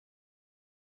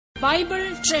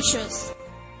Bible Treasures.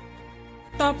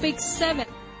 Topic 7.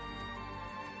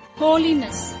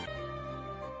 Holiness.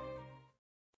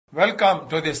 Welcome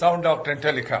to the Sound Doctrine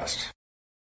telecast.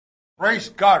 Praise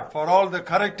God for all the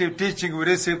corrective teaching we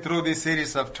received through this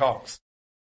series of talks.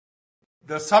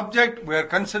 The subject we are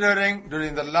considering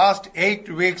during the last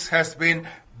 8 weeks has been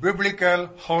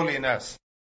biblical holiness.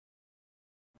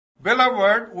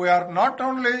 Beloved, we are not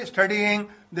only studying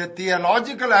the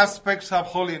theological aspects of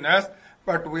holiness,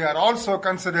 but we are also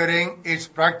considering its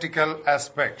practical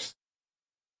aspects.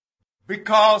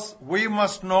 Because we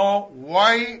must know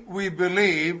why we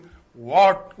believe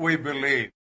what we believe.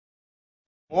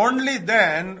 Only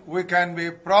then we can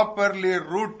be properly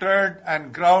rooted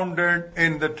and grounded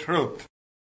in the truth.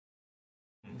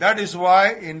 That is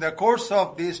why in the course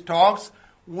of these talks,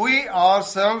 we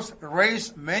ourselves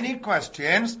raise many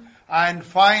questions and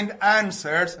find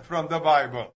answers from the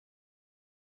Bible.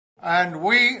 And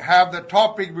we have the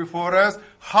topic before us,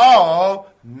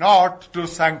 how not to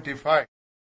sanctify.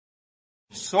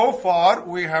 So far,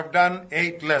 we have done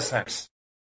 8 lessons.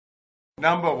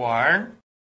 Number 1,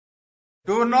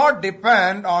 do not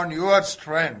depend on your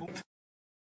strength.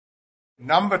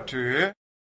 Number 2,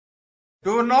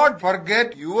 do not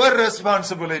forget your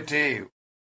responsibility.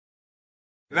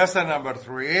 Lesson number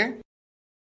 3,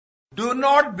 do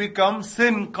not become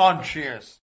sin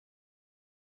conscious.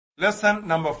 Lesson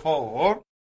number 4,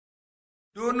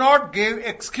 do not give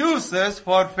excuses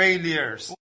for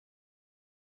failures.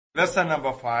 Lesson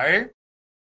number 5,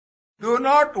 do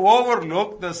not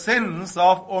overlook the sins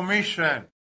of omission.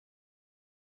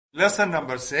 Lesson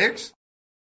number 6,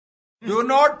 do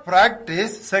not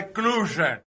practice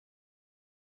seclusion.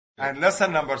 And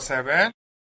lesson number 7,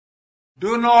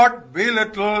 do not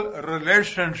belittle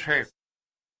relationships.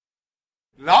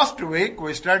 Last week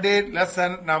we studied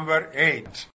lesson number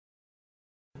 8.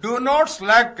 Do not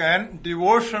slacken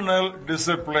devotional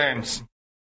disciplines.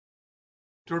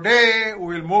 Today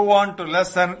we will move on to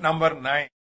lesson number 9.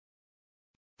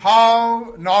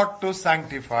 How not to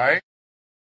sanctify.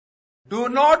 Do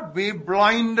not be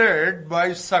blinded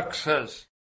by success.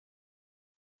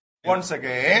 Once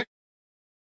again,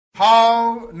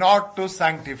 how not to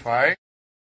sanctify.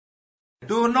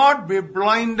 Do not be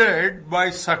blinded by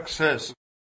success.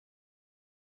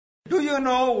 Do you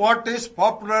know what is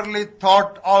popularly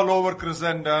thought all over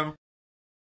Christendom?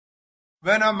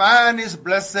 When a man is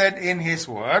blessed in his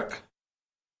work,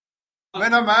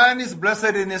 when a man is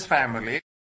blessed in his family,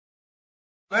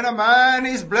 when a man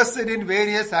is blessed in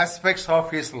various aspects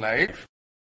of his life,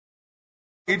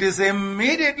 it is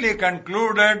immediately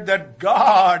concluded that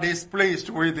God is pleased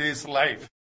with his life.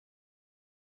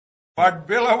 But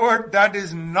beloved, that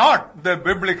is not the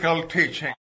biblical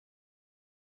teaching.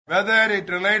 Whether it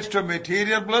relates to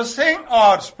material blessing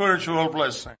or spiritual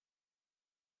blessing.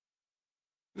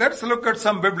 Let's look at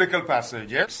some biblical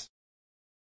passages.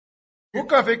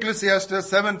 Book of Ecclesiastes,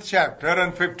 7th chapter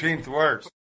and 15th verse.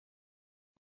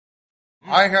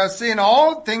 I have seen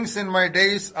all things in my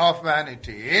days of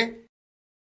vanity.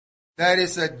 There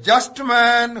is a just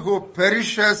man who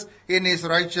perishes in his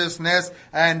righteousness,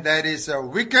 and there is a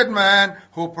wicked man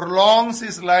who prolongs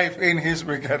his life in his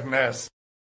wickedness.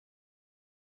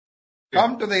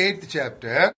 Come to the 8th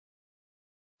chapter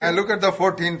and look at the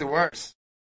 14th verse.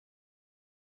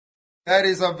 There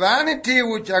is a vanity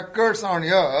which occurs on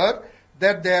earth,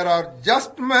 that there are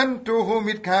just men to whom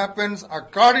it happens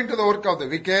according to the work of the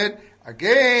wicked.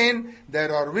 Again,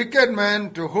 there are wicked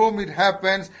men to whom it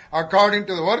happens according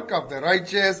to the work of the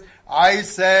righteous. I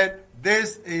said,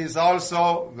 this is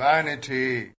also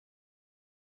vanity.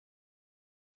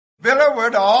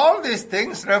 Beloved, all these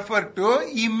things refer to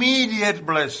immediate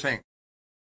blessing.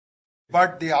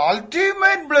 But the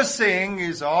ultimate blessing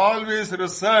is always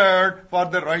reserved for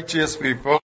the righteous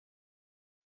people.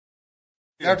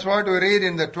 That's what we read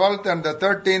in the 12th and the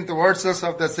 13th verses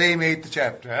of the same 8th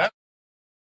chapter.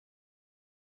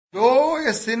 Though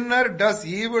a sinner does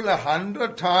evil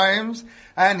 100 times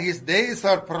and his days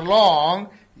are prolonged,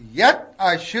 yet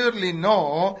I surely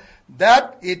know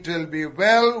that it will be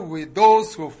well with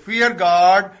those who fear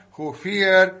God, who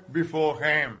fear before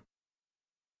him.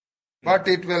 But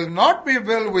it will not be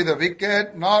well with the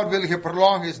wicked, nor will he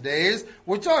prolong his days,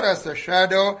 which are as a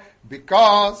shadow,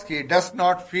 because he does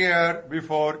not fear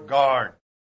before God.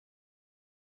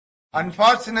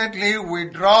 Unfortunately, we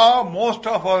draw most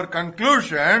of our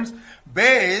conclusions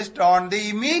based on the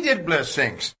immediate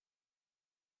blessings.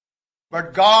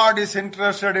 But God is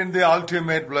interested in the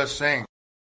ultimate blessing.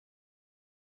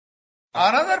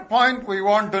 Another point we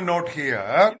want to note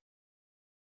here,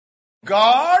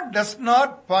 God does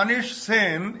not punish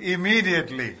sin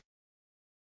immediately.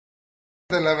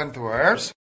 The 11th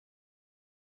verse.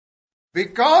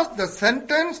 Because the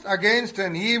sentence against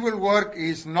an evil work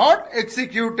is not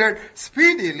executed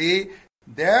speedily,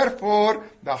 therefore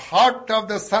the heart of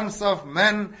the sons of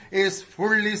men is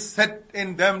fully set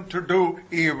in them to do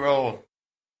evil.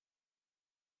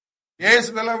 Yes,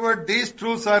 beloved, these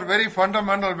truths are very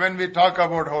fundamental when we talk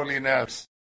about holiness.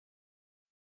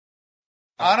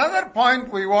 Another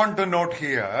point we want to note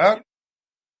here,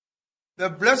 the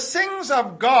blessings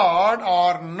of God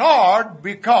are not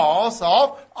because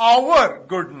of our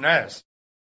goodness,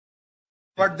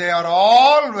 but they are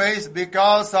always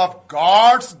because of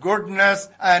God's goodness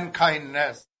and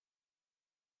kindness.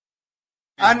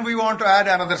 And we want to add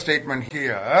another statement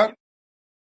here.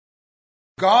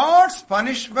 God's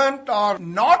punishment are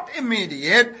not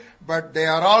immediate, but they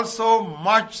are also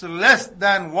much less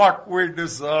than what we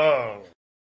deserve.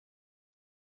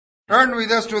 Turn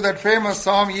with us to that famous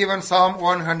psalm, even Psalm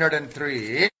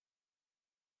 103.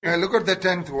 Look at the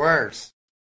 10th verse.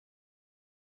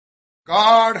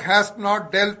 God has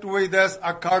not dealt with us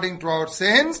according to our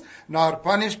sins, nor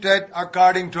punished us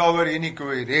according to our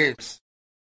iniquities.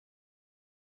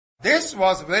 This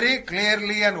was very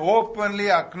clearly and openly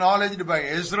acknowledged by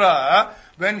Ezra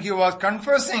when he was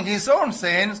confessing his own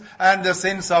sins and the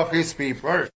sins of his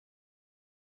people.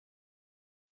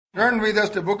 Turn with us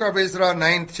to book of Ezra,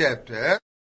 9th chapter.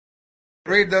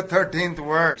 Read the 13th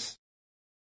verse.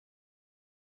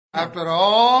 After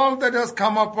all that has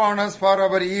come upon us for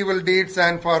our evil deeds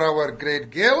and for our great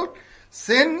guilt,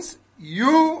 since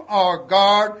you, our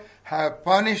God, have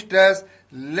punished us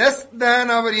less than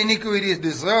our iniquities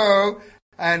deserve,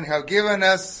 and have given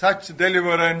us such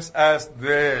deliverance as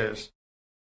this.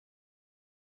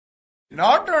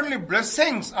 Not only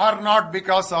blessings are not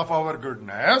because of our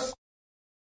goodness,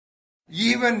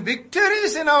 even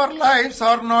victories in our lives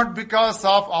are not because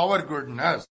of our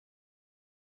goodness.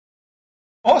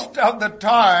 Most of the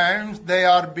times they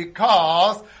are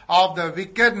because of the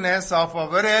wickedness of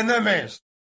our enemies.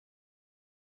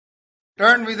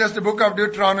 Turn with us to the book of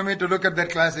Deuteronomy to look at that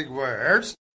classic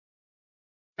verse.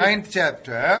 9th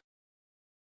chapter.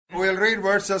 We'll read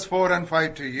verses 4 and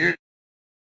 5 to you.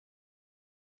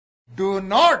 Do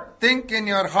not think in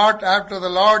your heart after the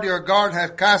Lord your God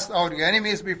has cast out your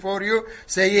enemies before you,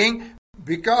 saying,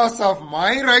 because of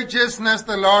my righteousness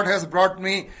the Lord has brought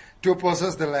me to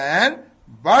possess the land.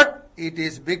 But it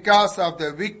is because of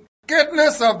the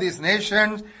wickedness of these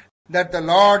nations that the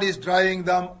Lord is driving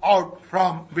them out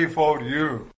from before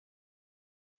you.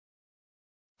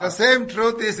 The same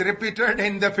truth is repeated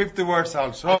in the 5th verse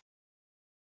also.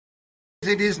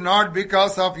 It is not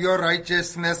because of your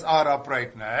righteousness or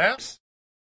uprightness.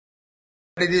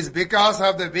 It is because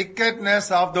of the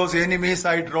wickedness of those enemies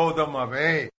I drove them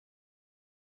away.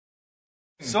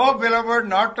 So, beloved,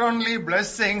 not only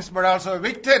blessings but also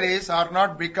victories are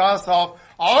not because of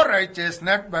our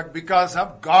righteousness but because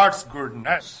of God's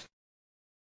goodness.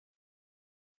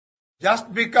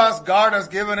 Just because God has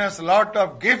given us a lot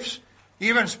of gifts,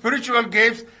 even spiritual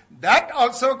gifts, that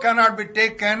also cannot be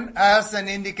taken as an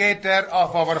indicator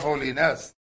of our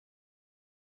holiness.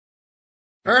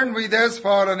 Turn with us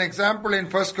for an example in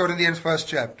 1 Corinthians 1st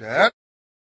chapter.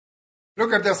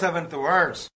 Look at the 7th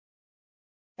verse.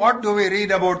 What do we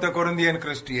read about the Corinthian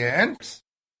Christians?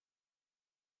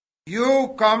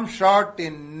 You come short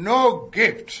in no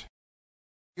gift.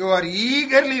 You are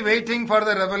eagerly waiting for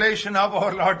the revelation of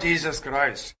our Lord Jesus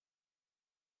Christ.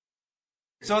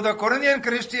 So the Corinthian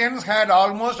Christians had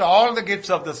almost all the gifts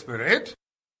of the Spirit,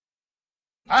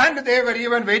 and they were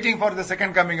even waiting for the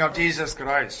second coming of Jesus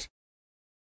Christ.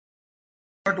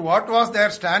 But what was their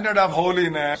standard of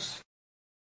holiness?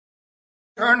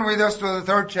 Turn with us to the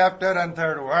 3rd chapter and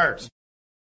 3rd verse.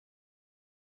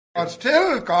 Are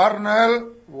still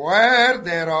carnal, where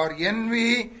there are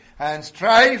envy and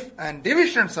strife and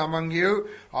divisions among you,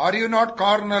 are you not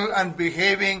carnal and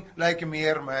behaving like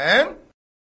mere men?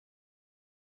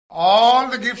 All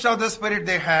the gifts of the Spirit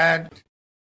they had,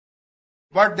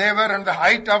 but they were in the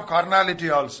height of carnality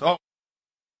also.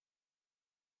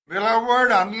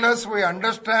 Beloved, unless we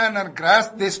understand and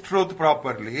grasp this truth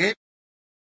properly,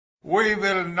 we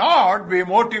will not be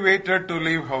motivated to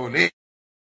live holy.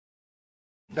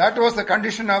 That was the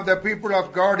condition of the people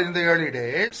of God in the early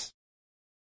days.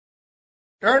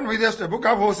 Turn with us to the book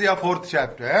of Hosea, 4th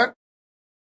chapter,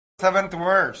 7th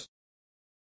verse.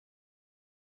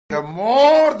 The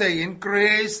more they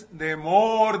increase, the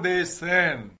more they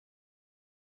sin.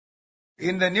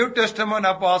 In the New Testament,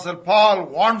 Apostle Paul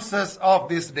warns us of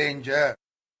this danger.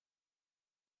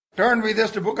 Turn with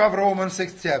us to the book of Romans,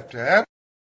 6th chapter.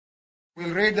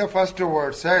 We'll read the first 2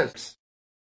 verses.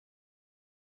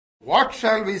 What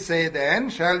shall we say then?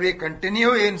 Shall we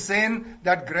continue in sin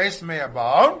that grace may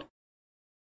abound?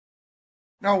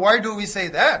 Now, why do we say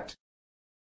that?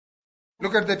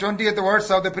 Look at the 20th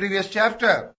verse of the previous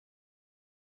chapter.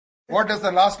 What does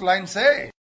the last line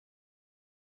say?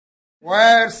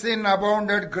 Where sin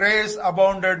abounded, grace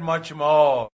abounded much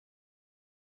more.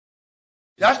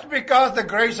 Just because the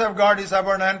grace of God is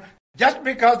abundant, just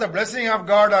because the blessing of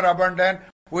God are abundant,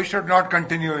 we should not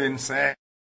continue in sin.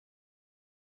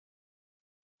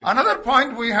 Another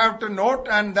point we have to note,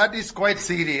 and that is quite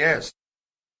serious.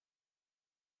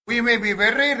 We may be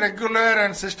very regular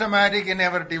and systematic in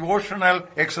our devotional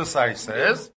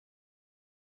exercises,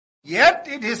 yet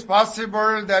it is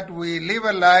possible that we live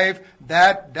a life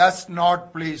that does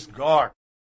not please God.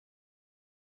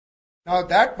 Now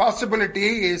that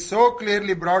possibility is so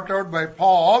clearly brought out by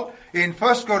Paul in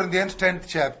 1 Corinthians 10th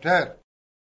chapter.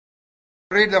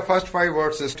 Read the first 5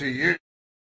 verses to you.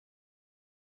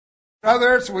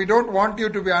 Brothers, we don't want you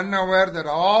to be unaware that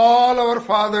all our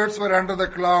fathers were under the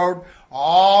cloud,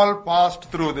 all passed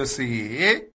through the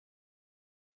sea.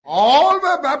 All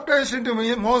were baptized into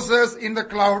Moses in the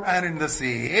cloud and in the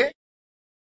sea.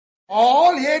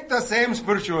 All ate the same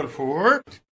spiritual food,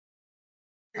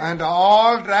 and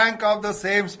all drank of the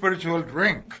same spiritual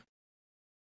drink.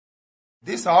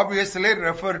 This obviously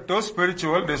referred to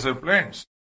spiritual disciplines.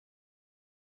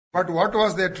 But what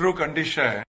was their true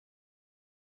condition?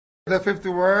 The 5th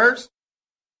verse.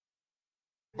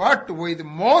 But with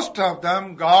most of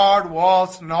them, God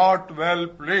was not well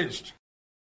pleased.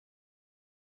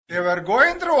 They were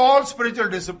going through all spiritual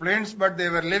disciplines, but they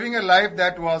were living a life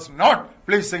that was not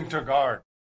pleasing to God.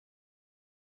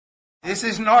 This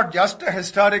is not just a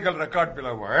historical record,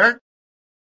 beloved.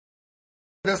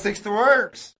 The 6th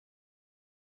verse.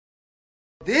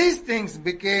 These things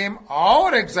became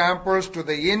our examples to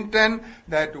the intent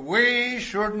that we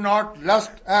should not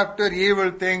lust after evil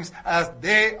things as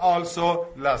they also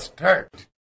lusted.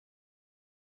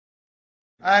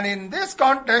 And in this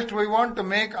context, we want to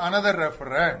make another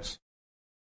reference.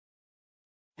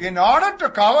 In order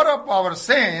to cover up our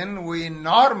sin, we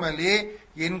normally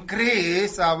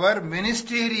increase our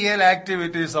ministerial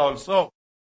activities also.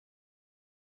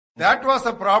 That was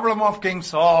the problem of King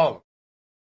Saul.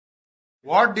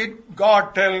 What did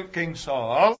God tell King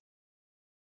Saul?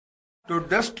 To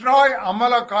destroy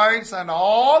Amalekites and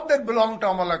all that belonged to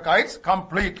Amalekites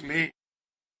completely.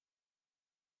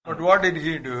 But what did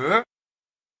he do?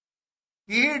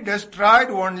 He destroyed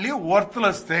only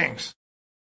worthless things.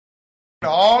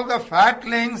 All the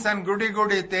fatlings and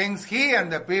goody-goody things, he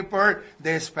and the people,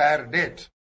 they spared it.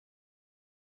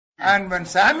 And when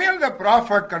Samuel the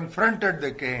prophet confronted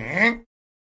the king,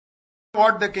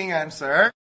 what the king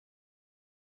answered?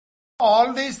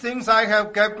 All these things I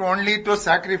have kept only to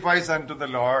sacrifice unto the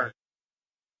Lord.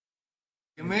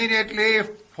 Immediately,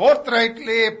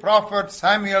 forthrightly, prophet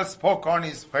Samuel spoke on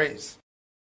his face.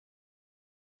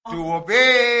 To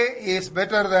obey is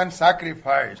better than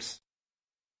sacrifice.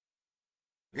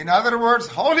 In other words,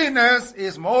 holiness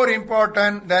is more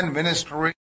important than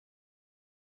ministry.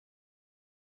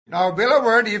 Now,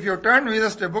 beloved, if you turn with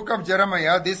us to the book of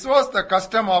Jeremiah, this was the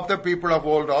custom of the people of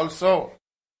old also.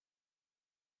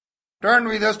 Turn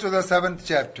with us to the 7th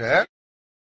chapter.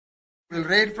 We'll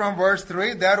read from verse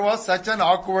 3. There was such an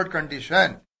awkward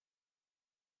condition.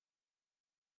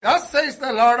 Thus says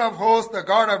the Lord of hosts, the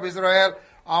God of Israel,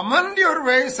 amend your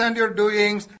ways and your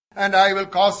doings, and I will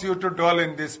cause you to dwell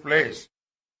in this place.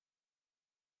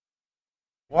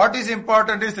 What is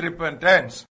important is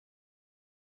repentance.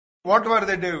 What were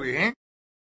they doing?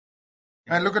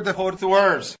 And look at the 4th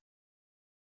verse.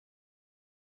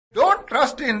 Don't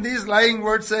trust in these lying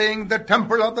words saying, the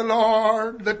temple of the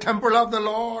Lord, the temple of the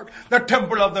Lord, the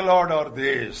temple of the Lord are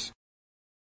these.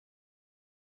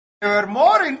 They were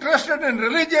more interested in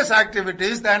religious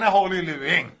activities than a holy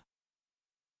living.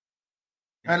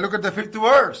 And look at the 5th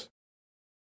verse.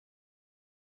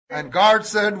 And God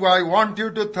said, I want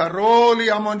you to thoroughly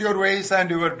amend your ways and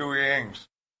your doings.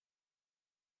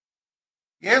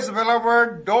 Yes,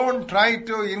 beloved, don't try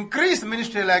to increase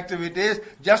ministerial activities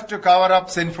just to cover up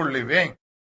sinful living.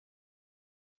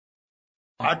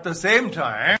 At the same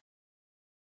time,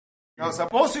 now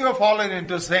suppose you have fallen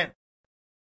into sin.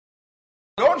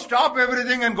 Don't stop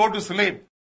everything and go to sleep.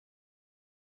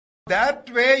 That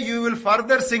way you will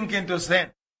further sink into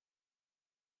sin.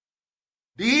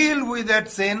 Deal with that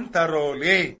sin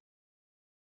thoroughly.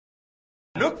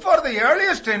 Look for the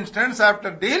earliest instance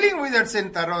after dealing with that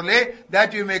sin thoroughly,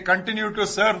 that you may continue to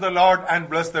serve the Lord and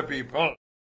bless the people.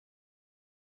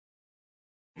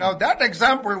 Now that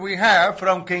example we have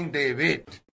from King David.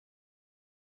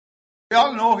 We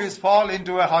all know his fall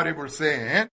into a horrible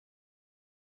sin.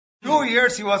 2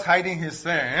 years he was hiding his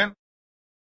sin.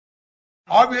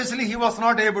 Obviously he was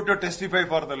not able to testify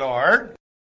for the Lord.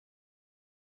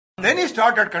 Then he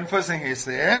started confessing his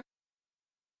sin.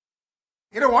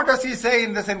 What does he say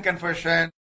in the sin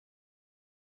confession?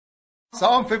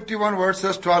 Psalm 51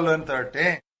 verses 12 and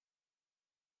 13.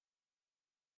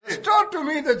 Restore to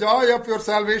me the joy of your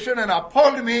salvation and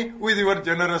uphold me with your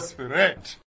generous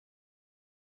spirit.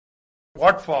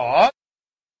 What for?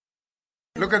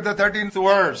 Look at the 13th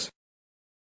verse.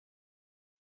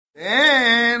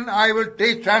 Then I will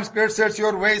teach transgressors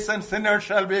your ways and sinners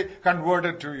shall be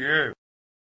converted to you.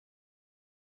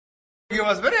 He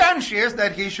was very anxious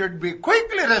that he should be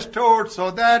quickly restored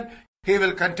so that he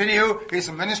will continue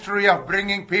his ministry of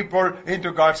bringing people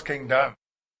into God's kingdom.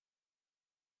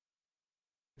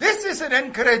 This is an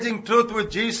encouraging truth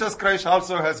which Jesus Christ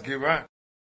also has given.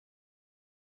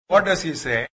 What does he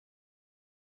say?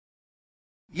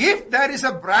 If there is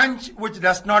a branch which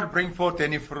does not bring forth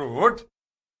any fruit,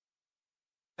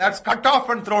 that's cut off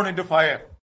and thrown into fire.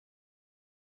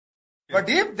 But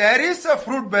if there is a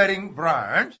fruit-bearing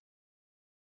branch,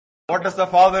 what does the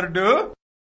Father do?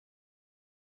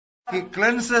 He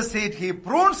cleanses it, he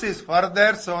prunes it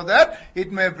further so that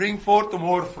it may bring forth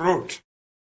more fruit.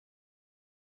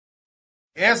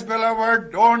 Yes,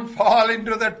 beloved, don't fall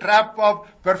into the trap of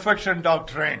perfection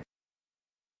doctrine.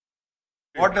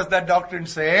 What does that doctrine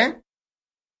say?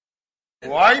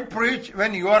 Why preach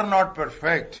when you are not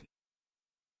perfect?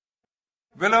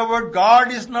 Beloved,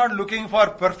 God is not looking for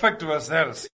perfect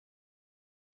vessels,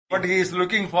 but He is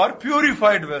looking for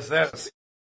purified vessels.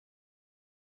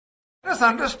 Let us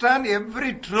understand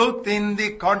every truth in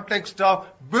the context of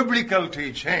biblical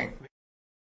teaching.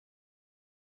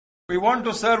 We want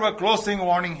to serve a closing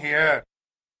warning here.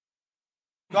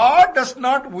 God does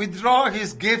not withdraw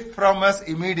His gift from us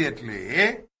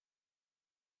immediately.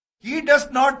 He does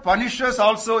not punish us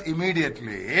also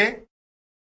immediately.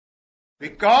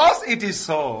 Because it is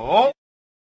so,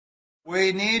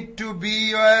 we need to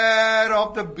be aware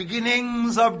of the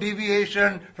beginnings of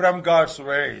deviation from God's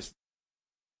ways.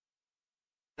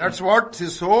 That's what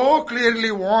is so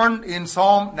clearly warned in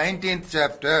Psalm 19th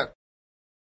chapter.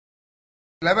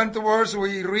 11th verse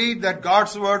we read that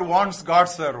God's word warns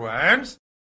God's servants.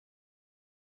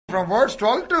 From verse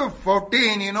 12 to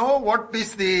 14, what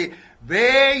is the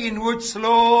way in which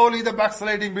slowly the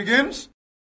backsliding begins?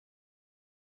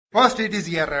 First it is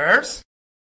errors,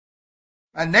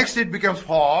 and next it becomes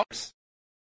faults,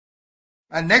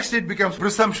 and next it becomes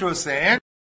presumptuous sin.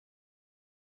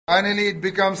 Finally it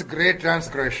becomes great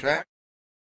transgression.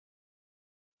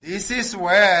 This is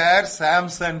where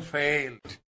Samson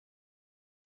failed.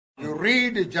 You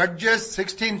read Judges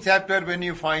 16th chapter when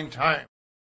you find time.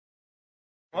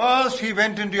 First he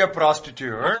went into a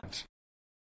prostitute.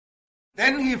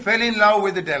 Then he fell in love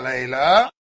with Delilah.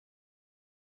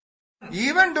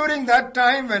 Even during that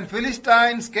time when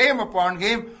Philistines came upon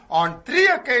him, on 3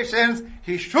 occasions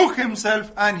he shook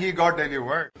himself and he got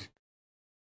delivered.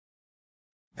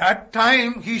 That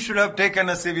time he should have taken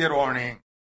a severe warning.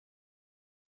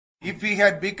 If he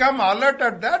had become alert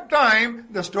at that time,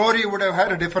 the story would have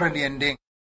had a different ending.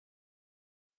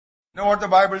 You know what the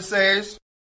Bible says?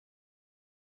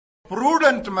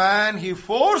 Prudent man, he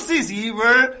foresees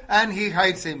evil and he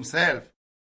hides himself.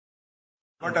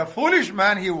 But a foolish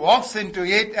man, he walks into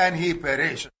it and he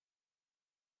perishes.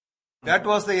 That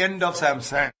was the end of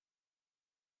Samson.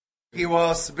 He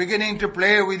was beginning to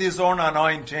play with his own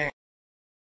anointing.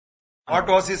 What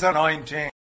was his anointing?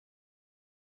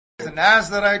 The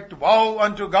Nazarite vow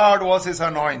unto God was his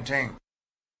anointing.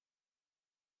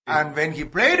 And when he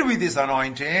played with his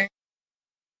anointing,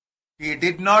 he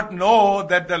did not know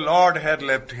that the Lord had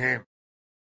left him.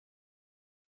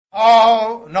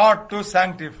 How not to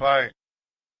sanctify?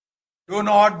 Do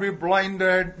not be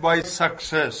blinded by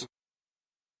success.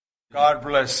 God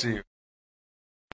bless you.